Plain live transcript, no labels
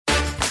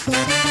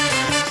Welcome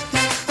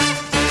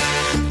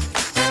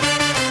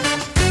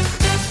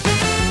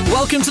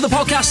to the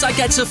podcast that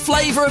gets a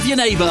flavour of your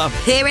neighbour.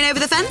 Peering over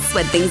the fence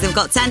when things have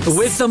got tense.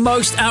 With the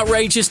most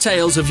outrageous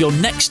tales of your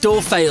next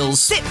door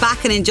fails. Sit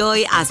back and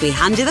enjoy as we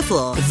hand you the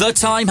floor. The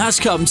time has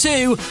come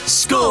to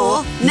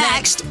Score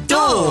Next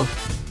Door.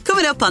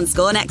 Coming up on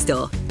Score Next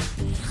Door.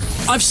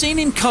 I've seen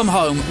him come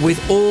home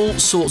with all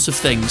sorts of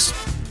things.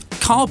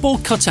 Cardboard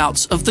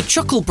cutouts of the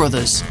Chuckle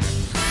Brothers.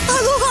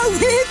 I love how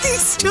weird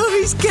these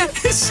stories get.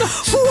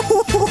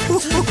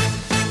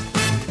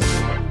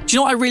 Do you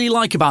know what I really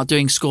like about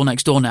doing Score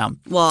Next Door now?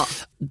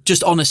 What?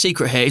 Just on a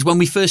secret here, is when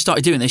we first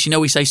started doing this, you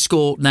know, we say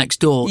Score Next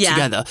Door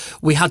together.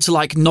 We had to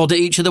nod at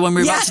each other when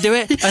we were about to do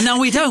it. And now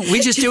we don't. We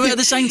just do it at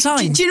the same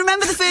time. Do you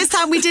remember the first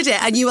time we did it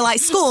and you were like,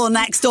 Score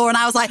Next Door? And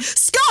I was like,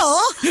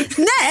 Score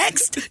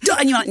Next Door?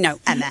 And you were like, no,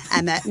 Emma,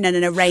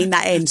 no, rein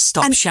that in.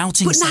 Stop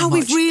shouting but so now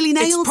much. We've really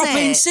nailed it's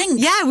properly it. in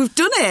sync. Yeah, we've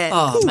done it.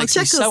 Oh, it makes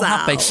me so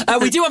happy.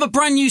 We do have a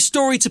brand new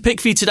story to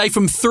pick for you today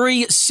from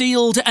 3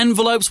 sealed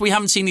envelopes. We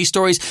haven't seen these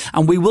stories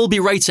and we will be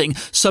rating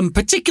some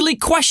particularly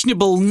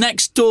questionable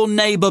next door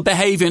neighbour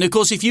behaviour. And of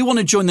course, if you want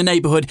to join the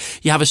neighbourhood,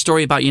 you have a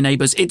story about your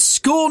neighbours. It's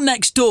Score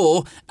Next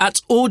Door at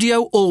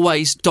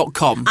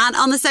audioalways.com. And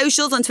on the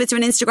socials, on Twitter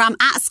and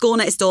Instagram, at Score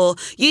Next Door,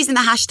 using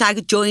the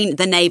hashtag Join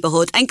the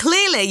Neighbourhood. And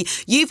clearly,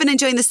 you've been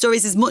enjoying the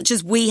stories as much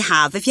as we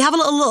have. If you have a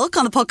little look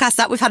on the podcast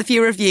app, we've had a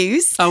few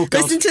reviews. Oh,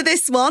 God. Listen to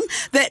this one.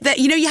 That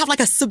you know, you have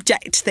like a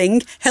subject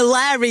thing.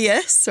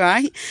 Hilarious,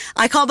 right?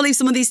 I can't believe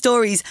some of these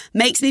stories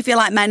makes me feel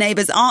like my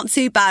neighbours aren't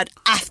too bad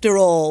after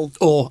all.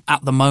 Or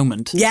at the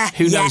moment. Yeah.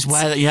 Who knows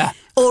where,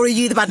 Or are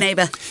you the bad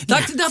neighbour?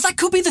 That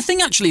could be the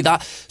thing, actually,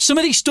 that some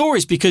of these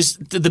stories, because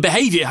the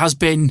behaviour has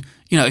been,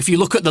 if you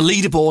look at the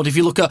leaderboard, if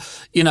you look at,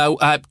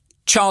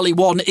 Charlie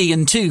 1,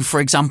 Ian 2, for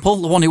example,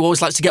 the one who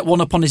always likes to get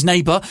one up on his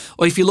neighbour,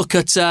 or if you look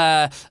at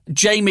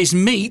Jamie's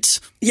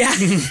Meat... Yeah.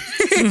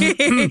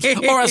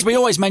 Or as we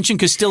always mention,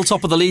 because still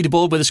top of the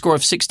leaderboard with a score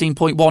of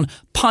 16.1,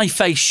 Pie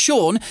Face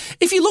Sean.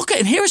 If you look at,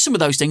 and here are some of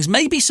those things,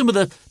 maybe some of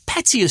the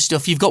pettier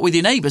stuff you've got with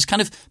your neighbours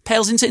kind of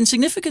pales into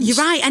insignificance. You're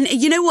right. And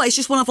you know what? It's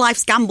just one of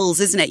life's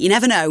gambles, isn't it? You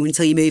never know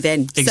until you move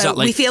in. Exactly. So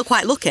we feel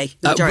quite lucky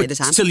the majority of the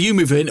time. Till you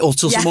move in or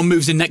till someone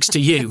moves in next to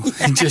you.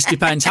 It just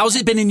depends. How's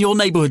it been in your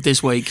neighbourhood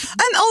this week?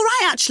 All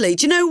right, actually.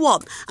 Do you know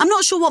what? I'm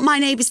not sure what my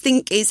neighbours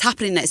think is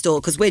happening next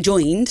door because we're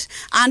joined.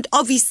 And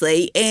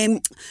obviously...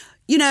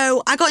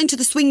 I got into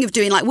the swing of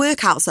doing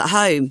workouts at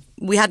home.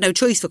 We had no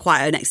choice for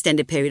quite an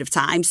extended period of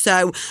time.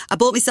 So I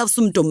bought myself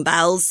some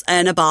dumbbells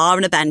and a bar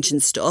and a bench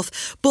and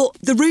stuff. But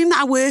the room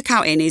that I work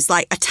out in is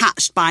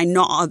attached by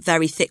not a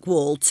very thick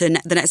wall to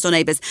the next door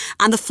neighbours.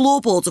 And the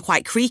floorboards are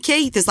quite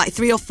creaky. There's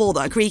 3 or 4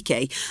 that are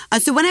creaky.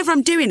 And so whenever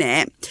I'm doing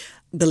it,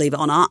 believe it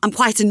or not, I'm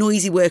quite a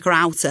noisy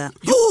worker-outer.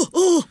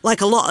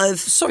 Like a lot of...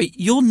 Sorry,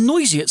 you're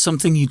noisy at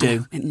something you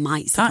do. It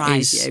might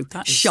surprise you.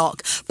 That is...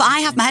 Shock. But I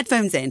have my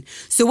headphones in.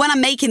 So when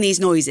I'm making these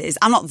noises,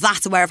 I'm not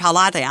that aware of how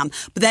loud I am.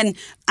 But then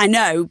I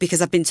know,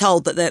 because I've been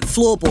told that the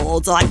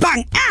floorboards are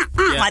bang,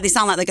 like they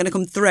sound like they're going to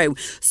come through.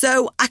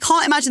 So I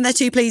can't imagine they're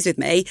too pleased with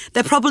me.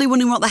 They're probably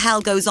wondering what the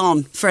hell goes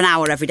on for an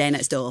hour every day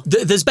next door.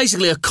 There's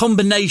basically a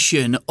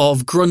combination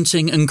of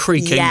grunting and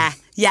creaking.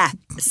 Yeah.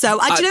 So,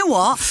 do you know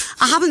what?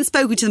 I haven't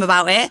spoken to them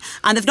about it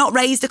and they've not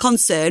raised a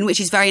concern, which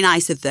is very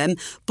nice of them,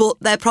 but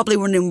they're probably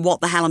wondering what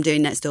the hell I'm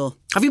doing next door.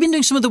 Have you been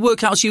doing some of the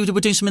workouts you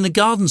were doing some in the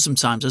garden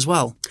sometimes as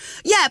well?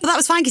 Yeah, but that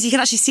was fine because you can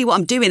actually see what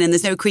I'm doing and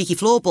there's no creaky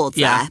floorboards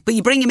there. But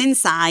you bring them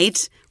inside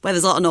where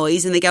there's a lot of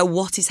noise and they go,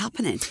 what is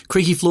happening?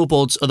 Creaky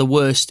floorboards are the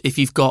worst if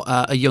you've got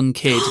a young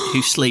kid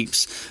who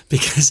sleeps,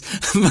 because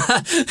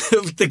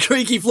the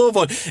creaky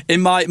floorboard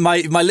in my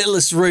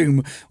littlest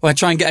room where I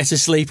try and get her to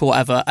sleep or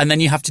whatever, and then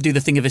you have to do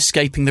the thing of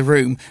escaping the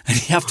room and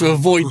you have to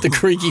avoid the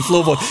creaky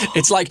floorboard.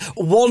 It's like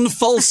one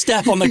false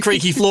step on the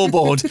creaky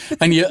floorboard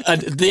and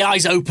the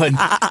eyes open,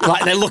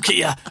 they look at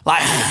you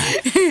like,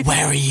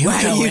 where are you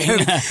going?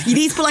 You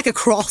need to put a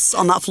cross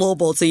on that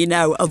floorboard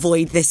so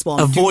avoid this one.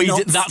 Avoid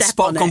that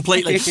spot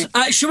completely.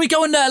 Shall we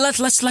go and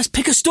let's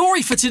pick a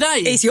story for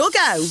today? It's your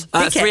go.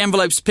 3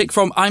 envelopes to pick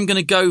from. I'm going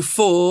to go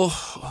for...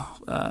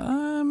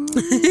 I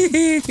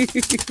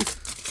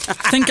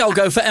think I'll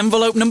go for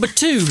envelope number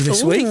 2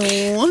 this week.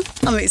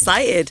 I'm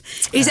excited.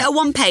 Is it a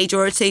 1-page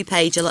or a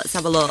 2-pager? Let's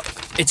have a look.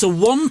 It's a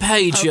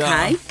 1-pager.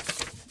 Okay.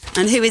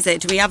 And who is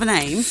it? Do we have a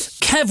name?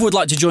 Kev would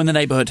like to join the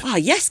neighbourhood. Oh,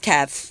 yes,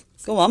 Kev.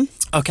 Go on.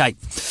 Okay.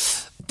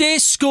 Dear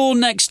Score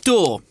Next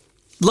Door,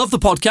 love the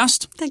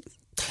podcast. Thanks.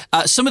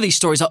 Some of these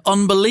stories are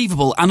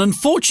unbelievable, and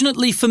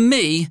unfortunately for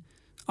me,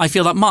 I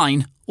feel that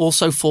mine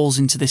also falls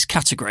into this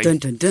category. Dun,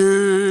 dun,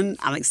 dun.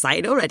 I'm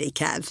excited already,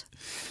 Kev.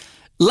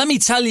 Let me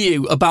tell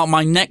you about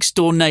my next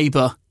door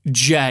neighbour,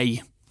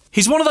 Jay.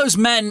 He's one of those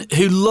men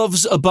who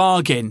loves a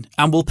bargain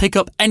and will pick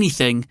up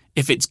anything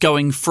if it's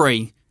going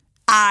free.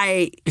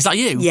 Is that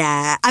you?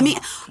 Yeah. I mean,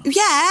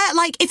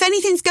 if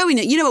anything's going,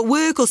 at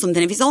work or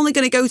something, if it's only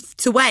going to go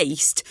to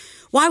waste,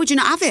 why would you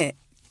not have it?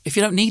 If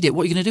you don't need it,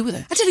 what are you going to do with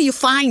it? I don't know, you'll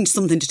find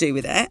something to do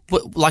with it.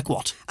 Like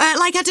what?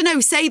 Like, I don't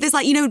know, say there's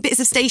like, bits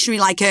of stationery,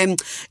 like,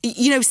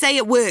 say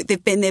at work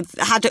they've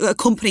had a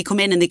company come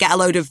in and they get a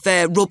load of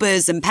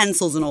rubbers and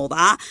pencils and all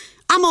that.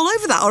 I'm all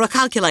over that, or a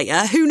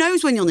calculator. Who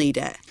knows when you'll need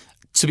it?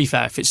 To be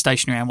fair, if it's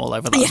stationery, I'm all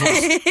over that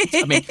as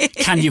well. I mean,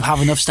 can you have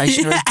enough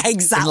stationery?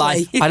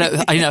 Exactly. In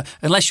life? I know,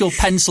 unless your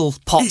pencil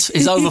pot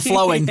is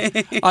overflowing,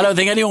 I don't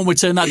think anyone would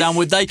turn that down,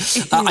 would they?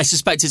 I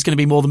suspect it's going to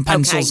be more than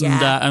pencils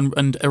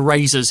and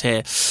erasers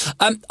here.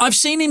 I've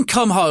seen him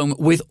come home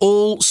with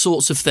all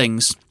sorts of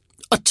things.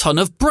 A ton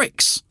of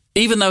bricks,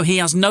 even though he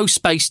has no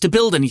space to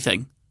build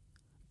anything.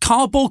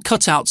 Cardboard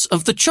cutouts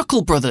of the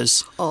Chuckle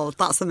Brothers. Oh,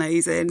 that's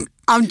amazing.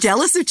 I'm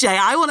jealous of Jay.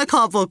 I want a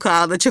cardboard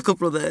cutout of the Chuckle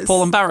Brothers.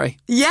 Paul and Barry.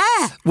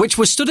 Yeah. Which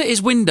were stood at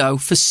his window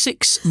for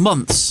 6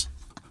 months.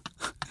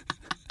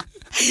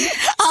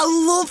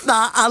 I love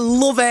that. I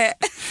love it.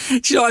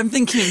 Do you know what I'm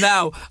thinking of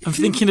now? I'm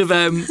thinking of,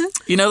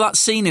 that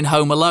scene in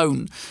Home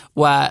Alone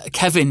where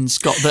Kevin's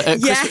got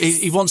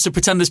he wants to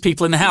pretend there's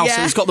people in the house,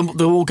 and he's got them,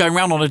 they're all going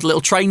around on a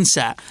little train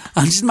set.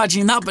 I'm just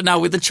imagining that, but now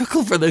with the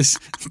Chuckle Brothers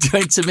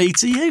doing To Me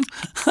To You.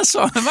 That's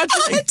what I'm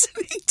imagining. To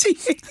Me To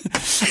You.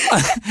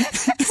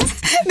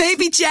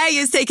 Maybe Jay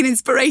has taken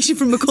inspiration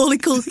from Macaulay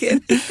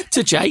Culkin.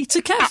 To Jay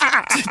to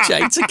Kev. To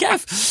Jay to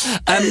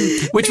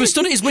Kev. Which was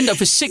stood at his window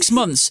for 6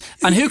 months.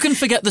 And who can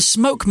forget the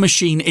smoke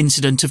machine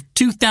incident of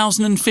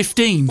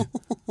 2015?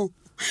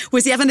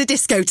 Was he having a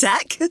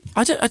discotheque?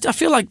 I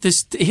feel like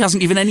he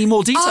hasn't given any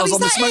more details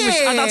on the smoke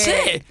machine. And that's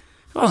it.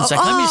 Hold on a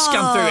second, let me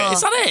scan through it.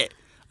 Is that it?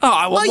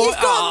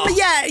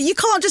 You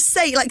can't just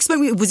say, like,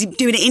 smoke. Was he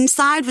doing it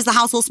inside? Was the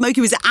house all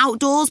smoky? Was it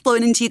outdoors,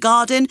 blowing into your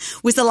garden?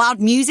 Was there loud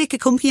music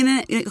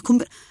accompanying it?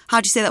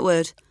 How do you say that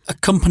word?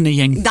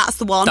 Accompanying. That's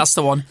the one. That's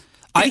the one.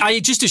 I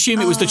just assume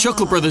it was the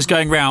Chuckle Brothers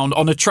going round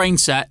on a train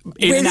set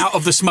in and out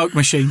of the smoke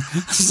machine.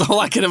 That's all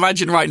I can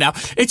imagine right now.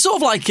 It's sort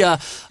of like a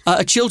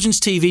children's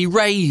TV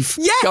rave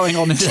going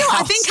on in the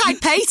house. I think I'd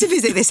pay to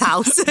visit this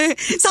house.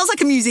 Sounds like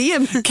a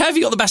museum. Kev,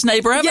 you got the best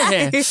neighbour ever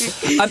here.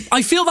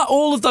 I feel that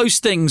all of those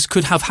things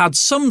could have had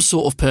some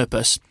sort of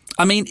purpose.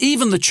 I mean,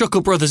 even the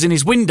Chuckle Brothers in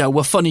his window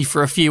were funny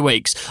for a few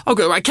weeks.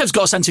 Okay, right, Kev's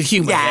got a sense of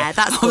humour here.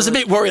 I was a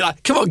bit worried,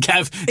 like, come on,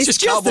 Kev, it's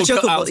just cardboard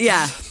cutouts.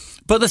 Yeah.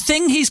 But the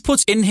thing he's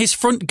put in his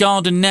front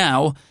garden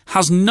now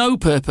has no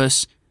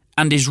purpose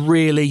and is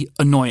really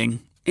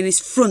annoying. In his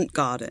front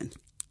garden?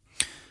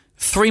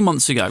 3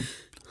 months ago,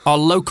 our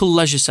local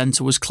leisure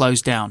centre was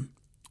closed down,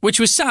 which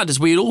was sad as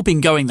we had all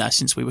been going there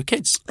since we were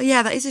kids. Oh,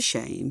 yeah, that is a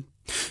shame.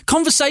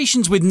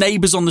 Conversations with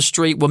neighbours on the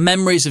street were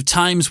memories of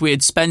times we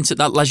had spent at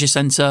that leisure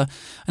centre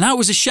and how it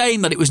was a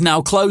shame that it was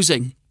now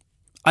closing.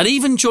 I'd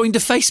even joined a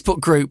Facebook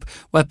group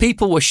where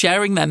people were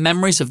sharing their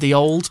memories of the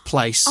old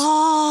place.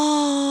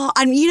 Oh,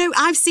 and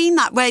I've seen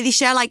that where they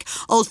share like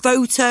old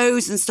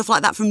photos and stuff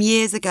like that from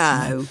years ago.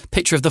 Yeah.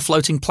 Picture of the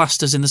floating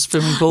plasters in the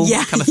swimming pool,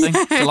 kind of thing.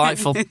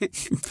 Delightful.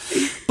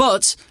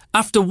 But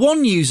after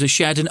one user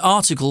shared an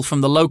article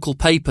from the local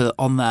paper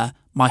on there,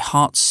 my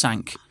heart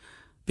sank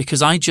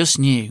because I just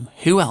knew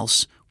who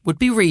else would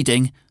be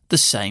reading the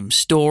same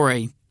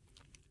story.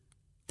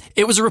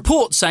 It was a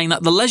report saying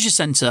that the leisure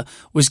centre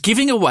was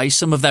giving away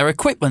some of their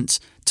equipment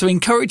to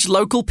encourage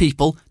local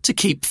people to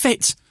keep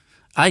fit.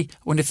 I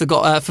wonder if they've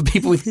got for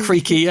people with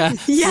creaky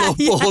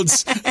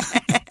floorboards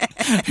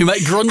who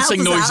make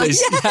grunting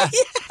noises.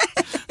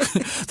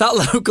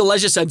 That local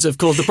leisure centre, of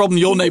course, the problem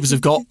your neighbours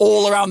have got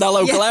all around their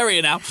local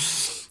area now.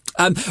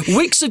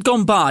 Weeks had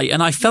gone by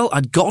and I felt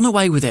I'd gotten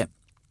away with it.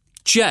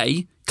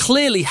 Jay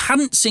clearly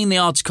hadn't seen the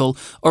article,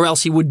 or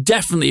else he would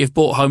definitely have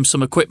brought home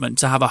some equipment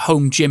to have a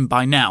home gym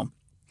by now.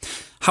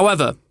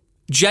 However,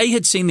 Jay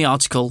had seen the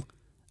article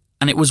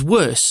and it was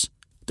worse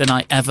than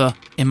I ever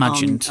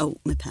imagined.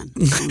 My pen.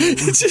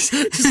 just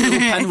a little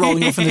pen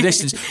rolling off in the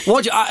distance.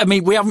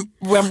 We haven't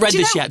read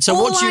this yet, so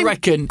what do you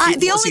reckon?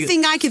 The only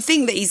thing I can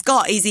think that he's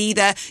got is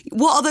either,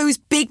 what are those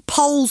big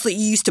poles that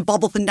you used to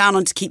bob up and down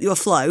on to keep you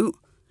afloat?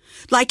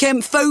 Like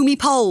foamy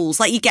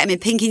poles, like you get them in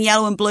pink and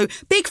yellow and blue.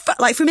 Big,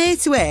 like from ear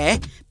to ear,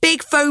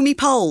 big foamy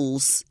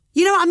poles.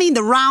 You know what I mean?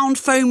 The round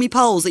foamy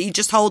poles that you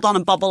just hold on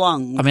and bob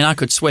along. I mean, I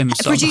could swim.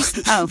 So. Yeah.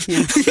 Do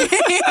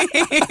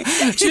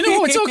you know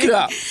what we're talking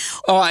about?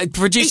 All right,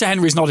 producer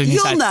Henry's nodding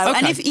his head. You'll know.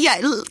 Okay. And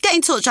get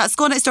in touch at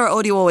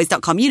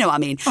scorenextdoor@audioalways.com. You know what I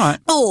mean? All right.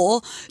 Or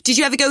did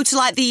you ever go to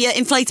like the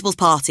inflatables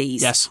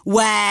parties? Yes.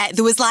 Where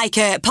there was like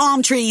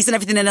palm trees and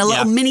everything and a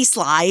little mini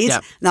slide.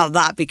 Yeah. Now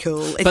that'd be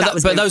cool.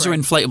 But those are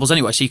inflatables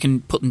anyway, so you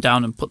can put them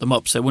down and put them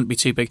up, so it wouldn't be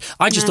too big.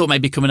 I just thought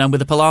maybe coming home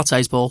with a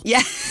Pilates ball.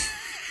 Yeah.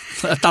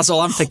 That's all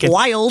I'm thinking.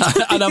 Wild.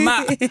 And a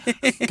mat.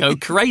 Go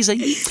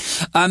crazy.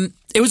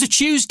 It was a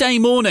Tuesday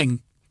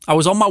morning. I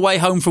was on my way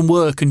home from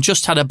work and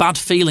just had a bad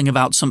feeling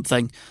about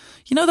something.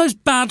 You know those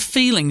bad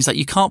feelings that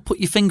you can't put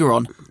your finger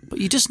on, but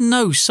you just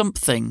know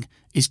something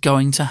is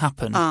going to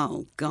happen.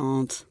 Oh,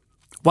 God.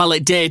 Well,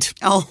 it did.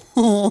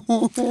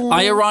 Oh.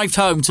 I arrived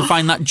home to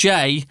find that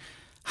Jay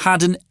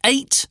had an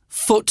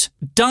 8-foot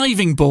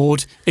diving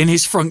board in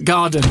his front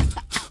garden.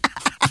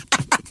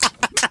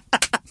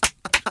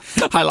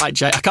 I like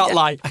Jay. I can't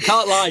lie. Can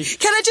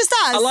I just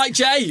ask? I like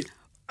Jay.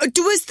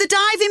 Was the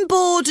diving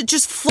board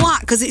just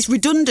flat? Because it's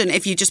redundant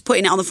if you're just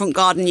putting it on the front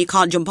garden and you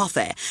can't jump off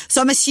it. So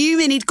I'm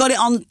assuming he'd got it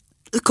on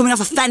coming off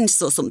a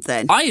fence or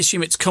something. I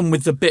assume it's come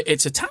with the bit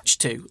it's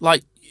attached to.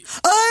 Like,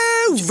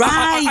 oh,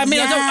 right. I mean,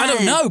 yeah. I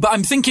don't know, but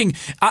I'm thinking,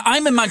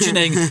 I'm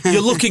imagining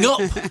you're looking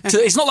up.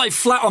 It's not like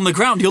flat on the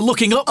ground. You're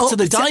looking up to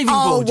the diving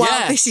board. Wow,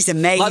 yeah. this is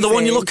amazing. Like the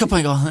one you look up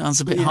and go, oh,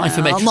 that's a bit high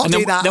for me. I'll not and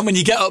do that. Then when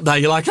you get up there,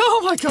 you're like,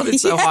 oh my God,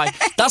 it's so high.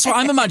 That's what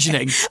I'm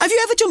imagining. Have you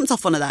ever jumped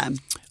off one of them?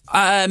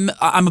 I'm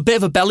a bit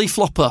of a belly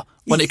flopper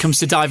when it comes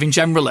to diving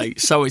generally,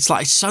 so it's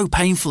like so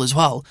painful as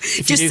well.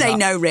 Just say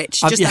no,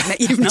 Rich. Just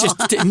admit you've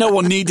not. No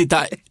one needed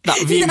that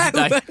view No,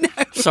 today. no.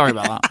 Sorry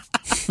about that.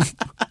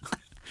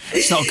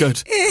 It's not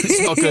good.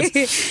 It's not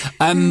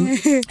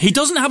good. He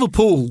doesn't have a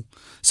pool.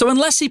 So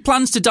unless he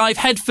plans to dive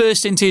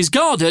headfirst into his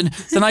garden,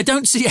 then I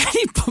don't see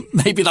any...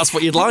 Maybe that's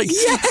what you'd like.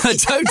 Yeah, I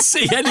don't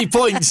see any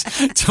point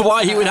to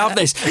why he would have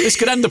this. This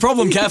could end the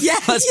problem, Kev. Yeah,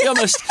 Let's be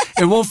honest.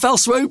 In one fell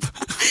swoop.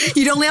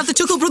 You'd only have the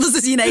Chuckle Brothers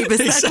as your neighbours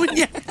then, Exactly. wouldn't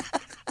you?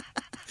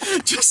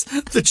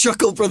 Just the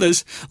Chuckle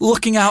Brothers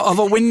looking out of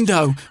a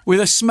window with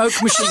a smoke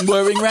machine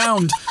whirring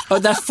round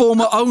at their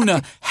former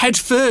owner, head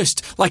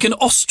first, like an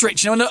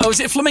ostrich. You know, is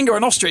it a flamingo or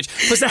an ostrich?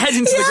 Puts their head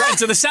into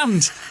into the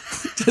sand.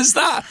 Does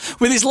that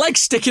with his legs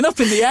sticking up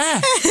in the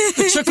air.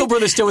 The Chuckle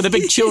Brothers still with a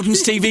big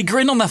children's TV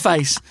grin on their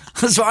face.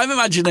 That's what I'm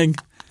imagining.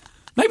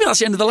 Maybe that's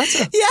the end of the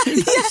letter. Yeah,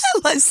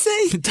 let's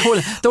see.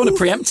 Don't want to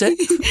preempt it.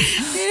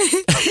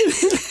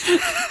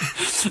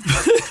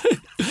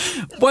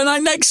 When I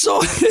next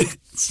saw it...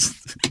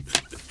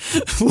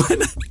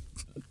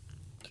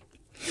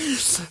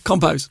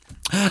 Compose.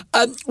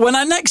 When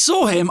I next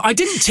saw him, I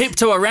didn't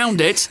tiptoe around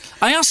it.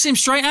 I asked him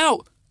straight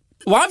out,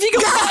 why have you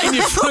got that in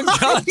your front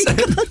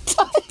garden?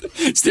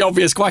 It's the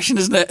obvious question,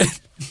 isn't it?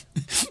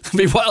 I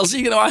mean, what else are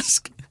you going to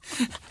ask?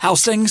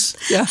 How's things?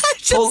 Yeah.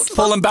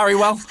 Paul and Barry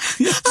well?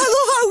 Yeah. I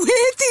love how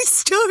weird these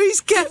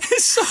stories get.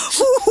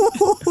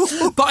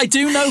 But I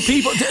do know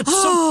people...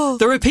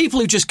 There are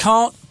people who just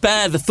can't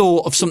bear the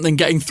thought of something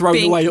getting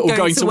thrown away or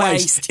going to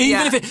waste.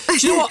 Even if it...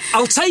 Do you know what?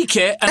 I'll take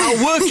it and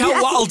I'll work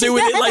out what I'll do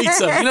with it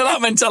later. You know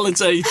that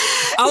mentality?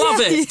 I'll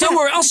have it. Don't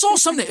worry, I'll sort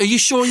something. Are you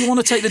sure you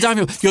want to take the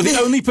diving board? You're the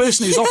only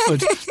person who's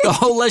offered. The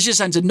whole leisure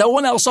centre. No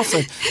one else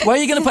offered. Where are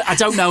you going to put... I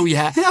don't know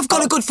yet. I've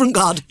got a good front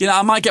guard. You know,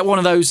 I might get one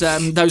of those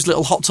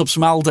little hot tubs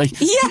from Aldi.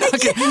 Yeah, I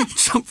can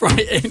jump right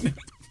in.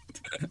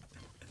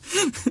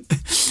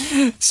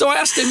 So I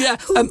asked him,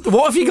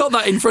 what have you got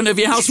that in front of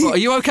your house for? Are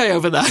you okay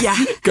over there? Yeah.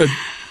 Good.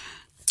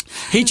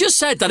 He just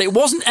said that it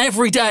wasn't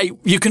every day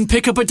you can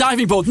pick up a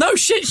diving board. No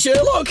shit,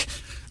 Sherlock.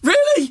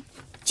 Really?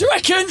 Do you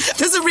reckon?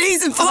 There's a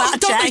reason for that,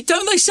 Jay.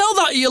 Don't they sell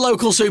that at your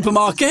local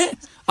supermarket?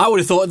 I would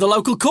have thought at the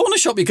local corner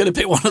shop you could have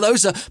picked one of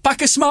those. A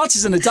pack of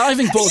Smarties and a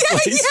diving board,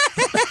 please.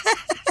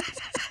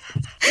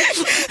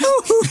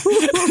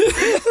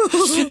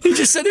 He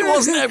just said it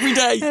wasn't every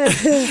day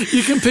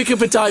you can pick up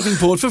a diving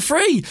board for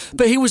free,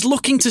 but he was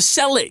looking to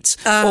sell it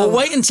or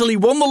wait until he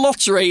won the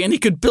lottery and he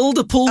could build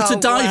a pool to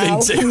dive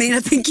into. I mean,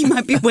 I think he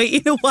might be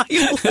waiting a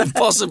while.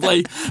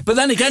 Possibly, but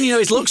then again, you know,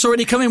 his luck's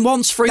already come in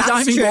once. Free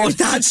diving board.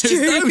 That's Who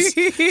true. knows?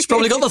 He's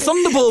probably got the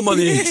Thunderball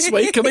money this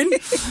week coming.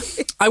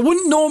 I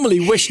wouldn't normally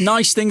wish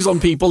nice things on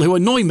people who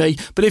annoy me,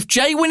 but if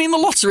Jay winning the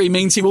lottery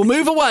means he will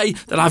move away,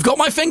 then I've got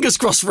my fingers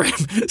crossed for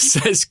him,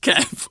 says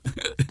Kev.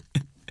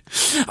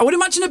 I would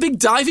imagine a big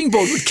diving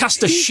board would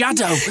cast a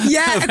shadow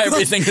of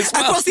everything as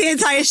well. Across the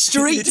entire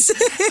street.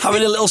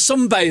 Having a little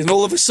sunbathe and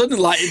all of a sudden,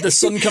 like, the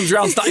sun comes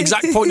around to that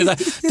exact point of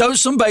the... Don't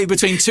sunbathe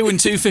between 2 and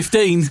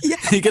 2:15. Yeah.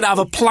 You're going to have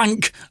a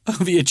plank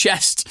over your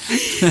chest.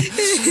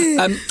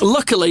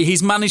 Luckily,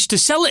 he's managed to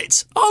sell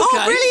it. Okay.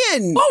 Oh,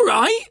 brilliant. All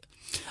right.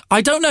 I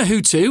don't know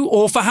who to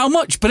or for how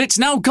much, but it's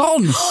now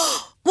gone.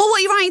 Well, what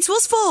are you writing to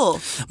us for?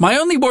 My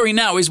only worry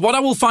now is what I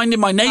will find in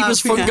my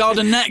neighbour's front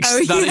garden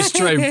next. That is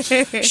true.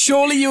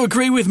 Surely you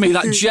agree with me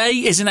that Jay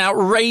is an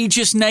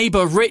outrageous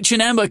neighbour. Rich and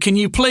Emma, can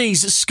you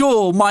please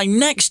score my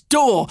next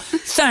door?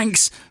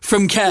 Thanks,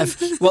 from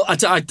Kev. Well,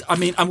 I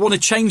mean, I want to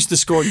change the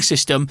scoring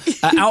system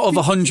out of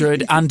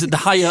 100, and the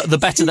higher, the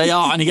better they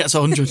are, and he gets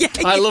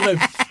 100. I love him.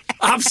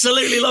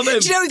 Absolutely love him.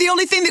 Do you know, the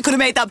only thing that could have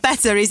made that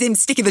better is him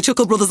sticking the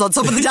Chuckle Brothers on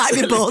top of the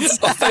diving boards.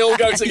 They all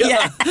go together.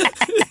 Yeah.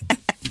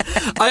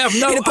 I have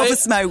no in a puff of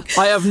smoke.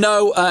 I have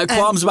no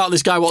qualms about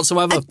this guy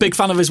whatsoever. Big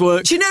fan of his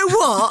work. Do you know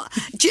what?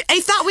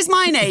 If that was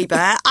my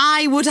neighbour,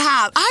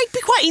 I'd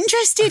be quite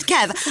interested,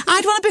 Kev.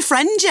 I'd want to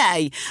befriend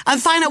Jay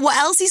and find out what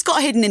else he's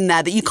got hidden in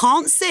there that you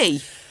can't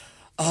see.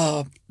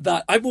 What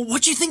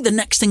do you think the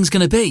next thing's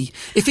going to be?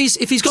 If he's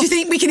got... Do you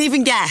think we can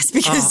even guess?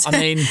 Because I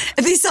mean, if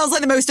this sounds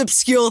like the most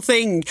obscure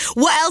thing,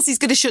 what else he's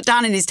going to shut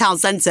down in his town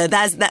centre?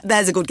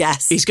 There's a good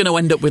guess. He's going to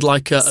end up with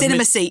like a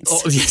cinema seats.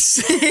 Oh,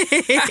 yes,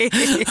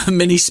 a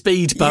mini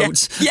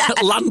speedboat. Yeah.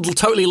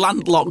 Totally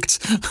landlocked.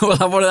 We'll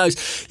have one of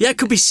those. Yeah, it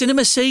could be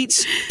cinema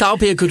seats. That'll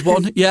be a good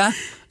one. Yeah.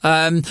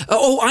 I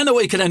know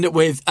what you could end up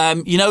with.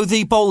 You know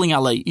the bowling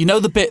alley. You know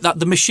the bit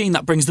the machine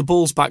that brings the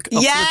balls back up to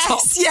the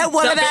top. Yeah,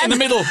 one that of them bit in the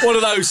middle. One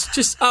of those.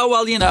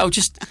 I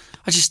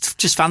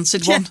just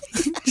fancied one.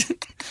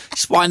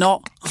 Just why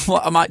not?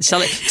 What, I might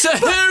sell it to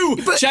who?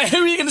 Jay, who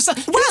are you going to sell?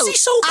 Well, he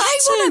sold that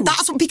to?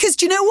 That's because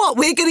do you know what?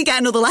 We're going to get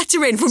another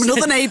letter in from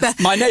another neighbour.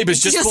 My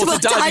neighbour's just bought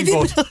a diving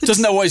board.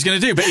 Doesn't know what he's going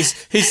to do, but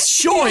he's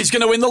sure he's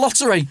going to win the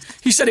lottery.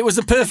 He said it was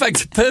the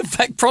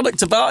perfect product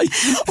to buy.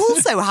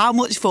 Also, how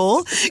much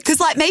for? Because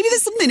maybe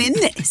there's something in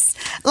this.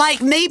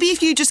 Maybe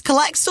if you just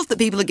collect stuff that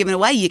people are giving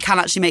away, you can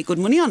actually make good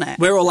money on it.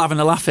 We're all having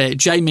a laugh here.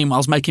 Jay,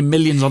 meanwhile's making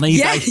millions on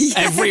eBay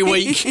every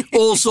week.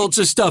 All sorts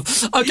of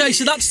stuff. Okay,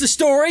 so that's the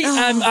story.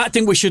 I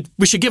think we should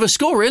give a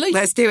score, really.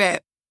 Let's do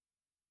it.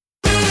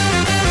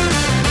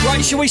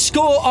 Right, shall we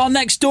score our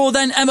next door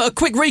then? Emma, a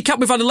quick recap.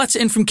 We've had a letter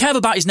in from Kev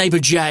about his neighbour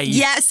Jay.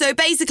 Yeah, so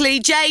basically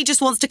Jay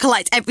just wants to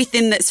collect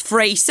everything that's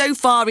free. So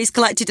far he's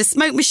collected a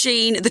smoke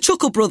machine, the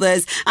Chuckle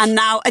Brothers, and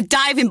now a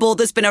diving board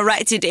that's been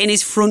erected in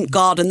his front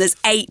garden that's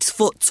 8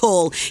 foot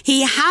tall.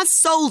 He has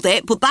sold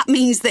it, but that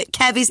means that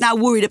Kev is now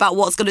worried about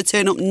what's going to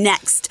turn up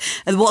next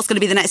and what's going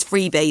to be the next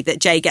freebie that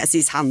Jay gets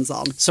his hands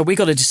on. So we've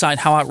got to decide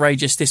how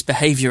outrageous this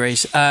behaviour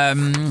is.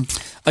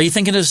 Are you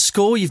thinking of a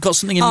score? You've got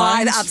something in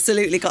mind? I've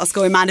absolutely got a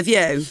score in mind. Have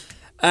you?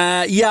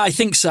 Yeah, I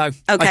think so. Okay,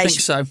 I think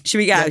so. Should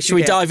we go? Yeah, should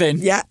we dive in?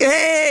 Yeah.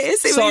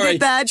 See what you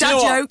did there,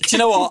 dad joke. Do you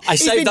know what? I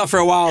saved that for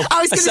a while. I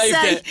was going to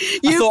say,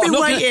 you've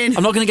been waiting.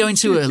 I'm not going to go in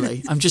too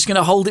early. I'm just going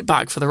to hold it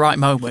back for the right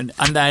moment,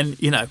 and then,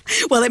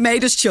 Well, it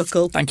made us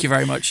chuckle. Thank you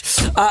very much.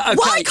 Okay.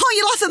 Why can't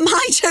you laugh at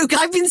my joke?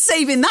 I've been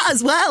saving that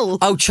as well.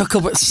 Oh, chuckle,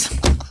 but...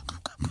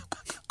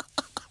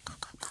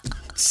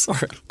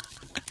 Sorry.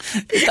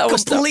 That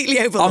was completely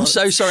overlooked. I'm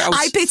so sorry.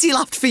 I pity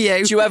laughed for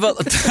you. Do you ever...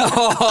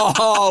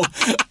 Oh,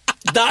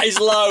 that is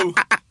low.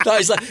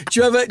 That is low.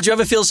 Do you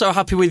ever feel so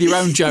happy with your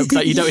own joke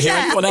that you don't hear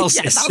anyone else's?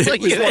 Yeah, that's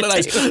what you one of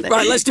those.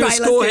 Right, let's do a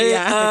score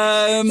here.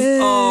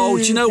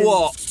 Do you know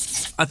what?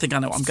 I think I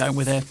know what I'm going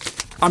with here.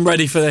 I'm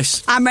ready for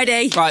this. I'm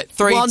ready. Right,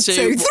 3, 1, 2, 2,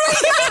 3.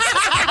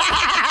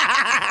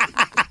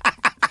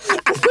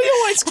 We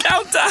always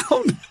count down.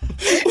 No,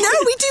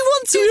 we do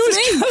 1, 2,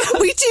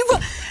 3. We do.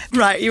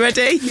 Right, you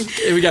ready?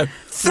 Here we go.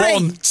 3.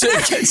 1, 2.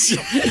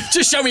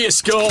 Just show me your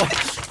score.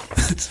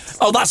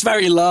 Oh, that's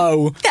very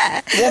low.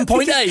 Yeah.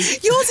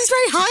 1.8. Yours is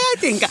very high, I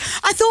think.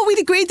 I thought we'd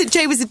agreed that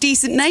Jay was a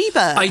decent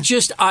neighbour.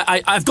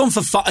 I've gone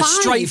for a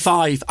straight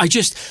 5. I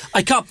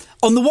can't.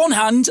 On the one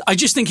hand, I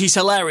just think he's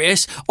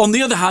hilarious. On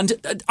the other hand,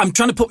 I'm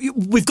trying to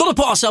we've got to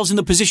put ourselves in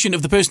the position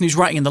of the person who's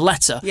writing in the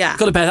letter. Yeah.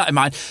 Got to bear that in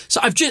mind. So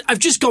I've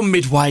just gone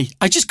midway.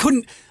 I just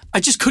couldn't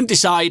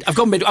decide. I've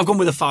gone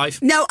with a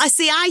 5. No, I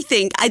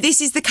think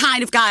this is the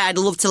kind of guy I'd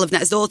love to live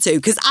next door to,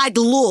 because I'd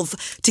love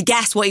to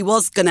guess what he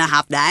was going to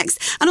have next.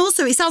 And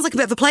also, it sounds like a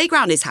bit of a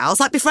playground, his house.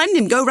 Befriend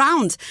him, go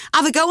round,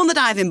 have a go on the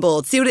diving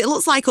board, see what it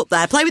looks like up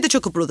there, play with the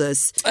Chuckle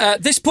Brothers.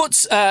 This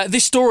puts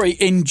this story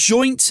in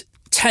joint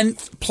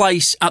 10th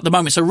place at the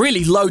moment, so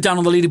really low down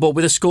on the leaderboard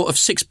with a score of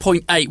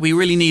 6.8. We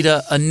really need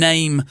a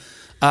name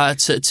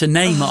to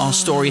name our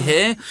story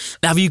here.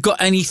 Have you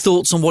got any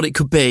thoughts on what it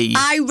could be?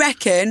 I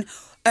reckon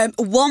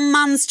one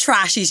man's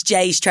trash is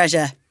Jay's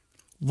treasure.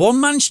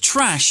 One man's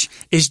trash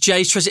is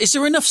Jay's treasure. Is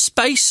there enough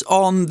space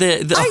on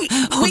the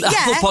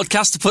Apple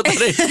podcast to put that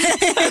in?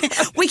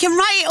 We can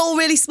write it all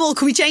really small.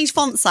 Can we change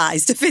font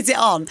size to fit it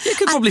on? You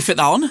could probably fit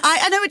that on.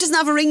 I know it doesn't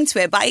have a ring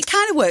to it, but it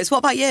kind of works. What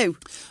about you?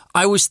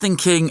 I was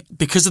thinking,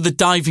 because of the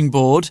diving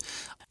board,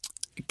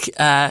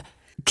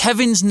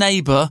 Kevin's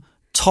neighbour,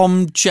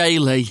 Tom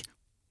Daly,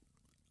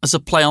 as a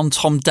play on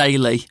Tom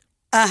Daly.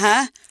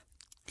 Uh-huh.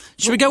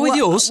 Should we go with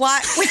yours?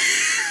 Why?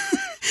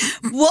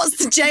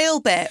 What's the jail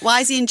bit?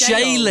 Why is he in jail?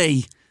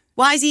 Jaily.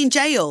 Why is he in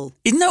jail?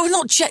 No,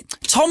 not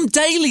Tom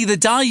Daly, the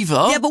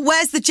diver. Yeah, but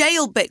where's the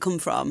jail bit come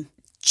from?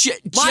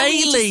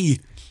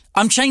 Jaily.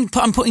 I'm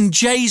putting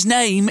Jay's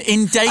name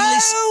in Daly's.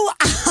 Oh,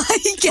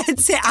 I get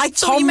it. I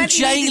thought you meant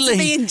he needed to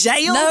be in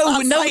jail. No.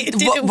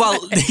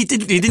 Well, he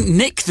didn't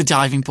nick the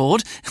diving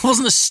board. It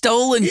wasn't a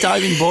stolen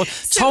diving board.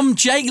 Tom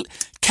Jaily.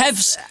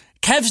 Kev's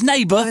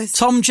neighbour,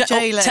 Tom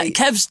Jaily.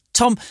 Kev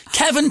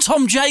and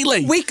Tom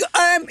Jaily.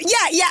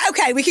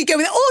 Okay, we could go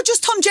with it. Or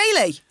just Tom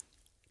Jaily.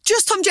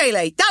 Just Tom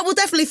Jaily. That will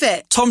definitely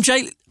fit. Tom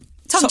Jaily.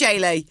 Tom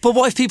Jaily. But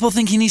what if people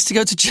think he needs to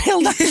go to jail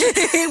now?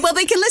 Well,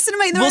 they can listen and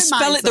make their own minds. We'll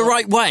spell it the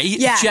right way.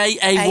 Yeah.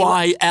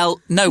 Jayl.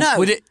 No,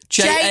 would it?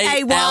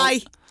 Jay.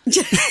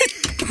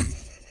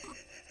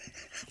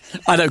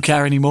 I don't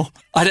care anymore.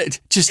 I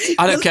don't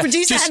care.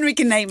 Producer Henry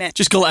can name it.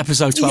 Just call it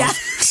episode 12. Yeah.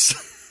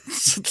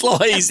 It's a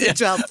lot easier.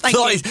 12. Thank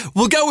you.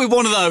 We'll go with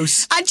one of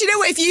those. And do you know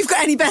what? If you've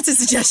got any better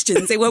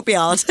suggestions, it won't be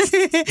hard.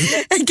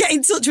 Get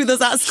in touch with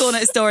us at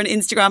Scornet Store on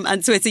Instagram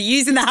and Twitter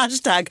using the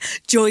hashtag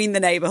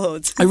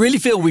 #JoinTheNeighbourhood. I really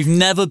feel we've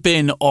never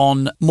been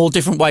on more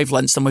different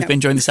wavelengths than we've been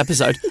during this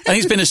episode. I think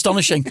it's been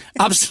astonishing.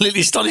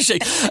 Absolutely astonishing.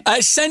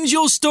 Send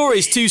your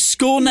stories to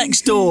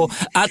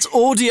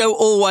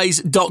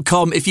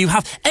scorenextdoor@audioalways.com if you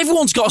have.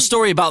 Everyone's got a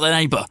story about their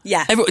neighbour.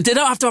 Yeah. They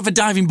don't have to have a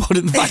diving board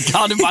in the back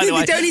garden, by the way.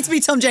 They don't need to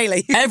be Tom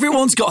Jaily.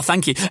 Everyone's got got to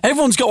thank you.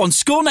 Everyone's got one.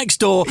 Score Next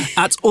Door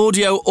at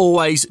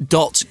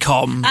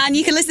audioalways.com. And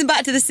you can listen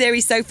back to the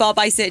series so far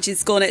by searching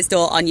Score Next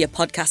Door on your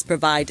podcast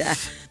provider.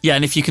 Yeah,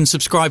 and if you can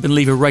subscribe and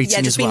leave a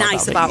rating just as well. be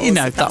nice about us, you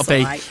know, if that'll that's be.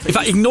 all right, in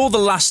fact, ignore the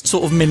last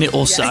sort of minute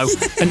or so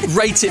and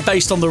rate it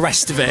based on the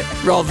rest of it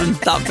rather than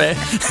that bit.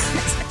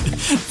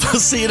 We'll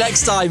see you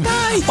next time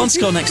on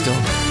Score Next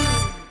Door.